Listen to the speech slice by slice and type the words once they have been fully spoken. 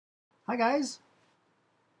Hi guys,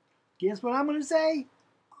 guess what I'm going to say?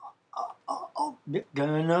 Got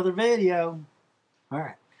another video.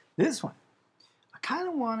 Alright, this one. I kind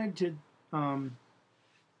of wanted to,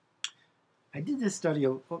 I did this study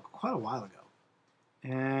quite a while ago.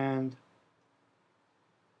 And,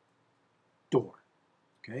 door,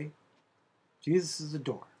 okay? Jesus is the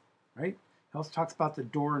door, right? He also talks about the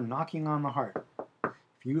door knocking on the heart.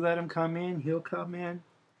 If you let him come in, he'll come in.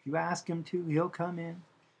 If you ask him to, he'll come in,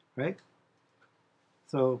 right?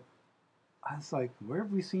 So, I was like, where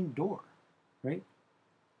have we seen door, right?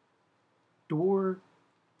 Door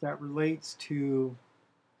that relates to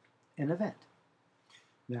an event.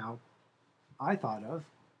 Now, I thought of,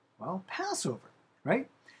 well, Passover, right?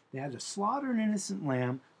 They had to slaughter an innocent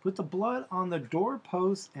lamb, put the blood on the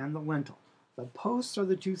doorpost and the lintel. The posts are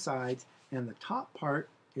the two sides, and the top part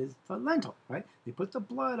is the lintel, right? They put the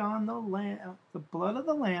blood on the lamb, the blood of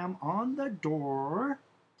the lamb on the door,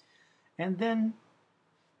 and then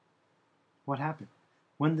what happened?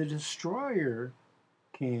 When the destroyer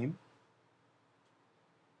came,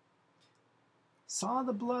 saw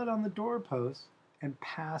the blood on the doorpost, and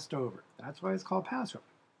passed over. That's why it's called Passover,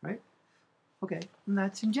 right? Okay, and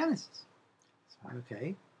that's in Genesis.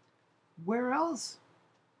 Okay, where else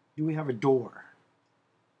do we have a door?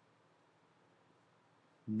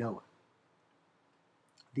 Noah.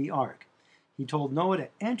 The ark. He told Noah to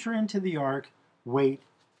enter into the ark, wait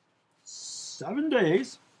 7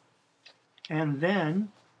 days, and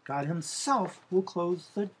then God himself will close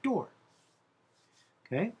the door.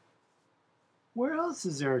 Okay? Where else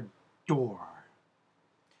is there a door?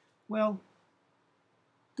 Well,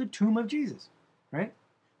 the tomb of Jesus, right?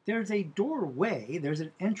 There's a doorway, there's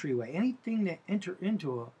an entryway. Anything to enter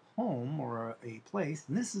into a home or a place,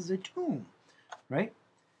 and this is a tomb, right?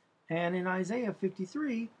 And in Isaiah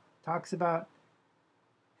 53, talks about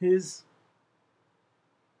his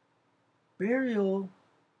burial,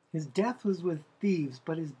 his death was with thieves,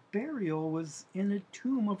 but his burial was in a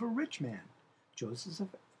tomb of a rich man,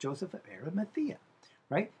 Joseph of Arimathea,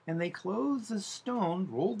 right? And they closed the stone,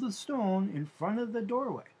 rolled the stone in front of the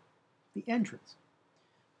doorway, the entrance.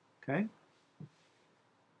 Okay?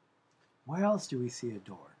 Where else do we see a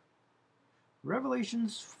door?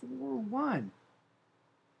 Revelations 4:1.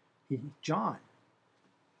 John,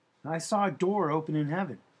 I saw a door open in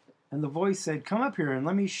heaven, and the voice said, "Come up here and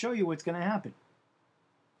let me show you what's going to happen."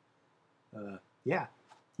 Yeah,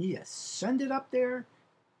 he ascended up there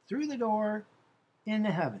through the door into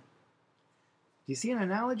heaven. Do you see an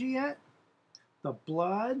analogy yet? The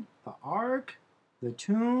blood, the ark, the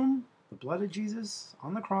tomb, the blood of Jesus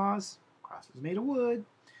on the cross is made of wood,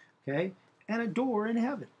 okay, and a door in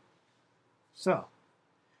heaven. So,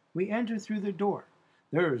 we enter through the door.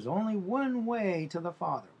 There is only one way to the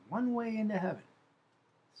Father, one way into heaven.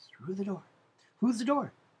 It's through the door. Who's the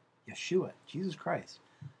door? Yeshua, Jesus Christ.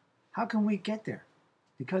 How can we get there?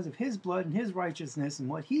 Because of his blood and his righteousness and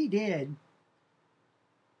what he did,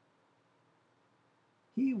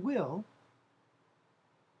 he will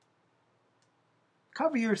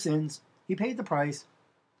cover your sins. He paid the price,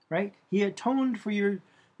 right? He atoned for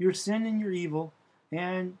your sin and your evil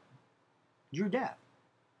and your death,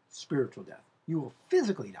 spiritual death. You will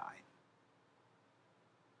physically die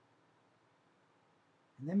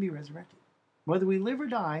and then be resurrected. Whether we live or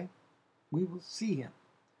die, we will see him.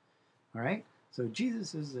 All right? So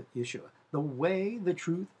Jesus is Yeshua, the way, the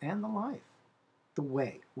truth, and the life. The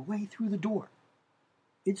way through the door.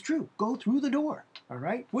 It's true. Go through the door. All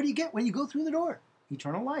right? What do you get when you go through the door?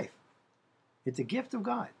 Eternal life. It's a gift of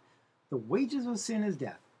God. The wages of sin is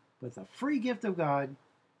death, but the free gift of God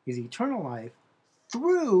is eternal life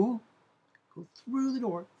through the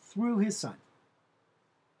door, through his Son.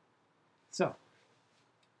 So,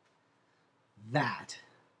 that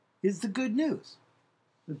is the good news.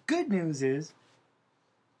 The good news is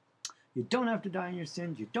you don't have to die in your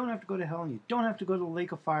sins, you don't have to go to hell, and you don't have to go to the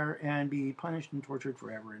lake of fire and be punished and tortured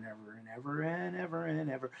forever and ever and ever and ever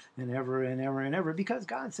and ever and ever and ever and ever, because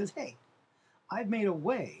God says, hey, I've made a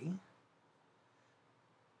way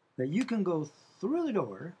that you can go through the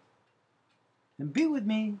door and be with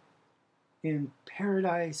me in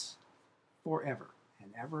paradise forever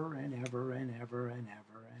and ever and ever and ever and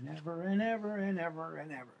ever and ever and ever and ever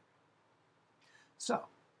and ever. So,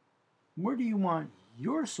 where do you want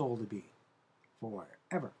your soul to be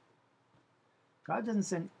forever? God doesn't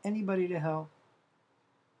send anybody to hell.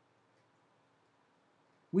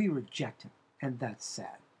 We reject him, and that's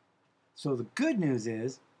sad. So the good news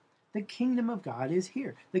is the kingdom of God is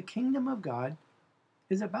here. The kingdom of God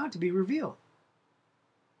is about to be revealed.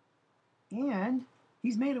 And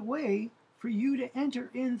he's made a way for you to enter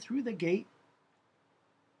in through the gate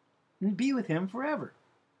and be with him forever.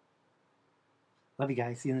 Love you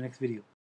guys. See you in the next video.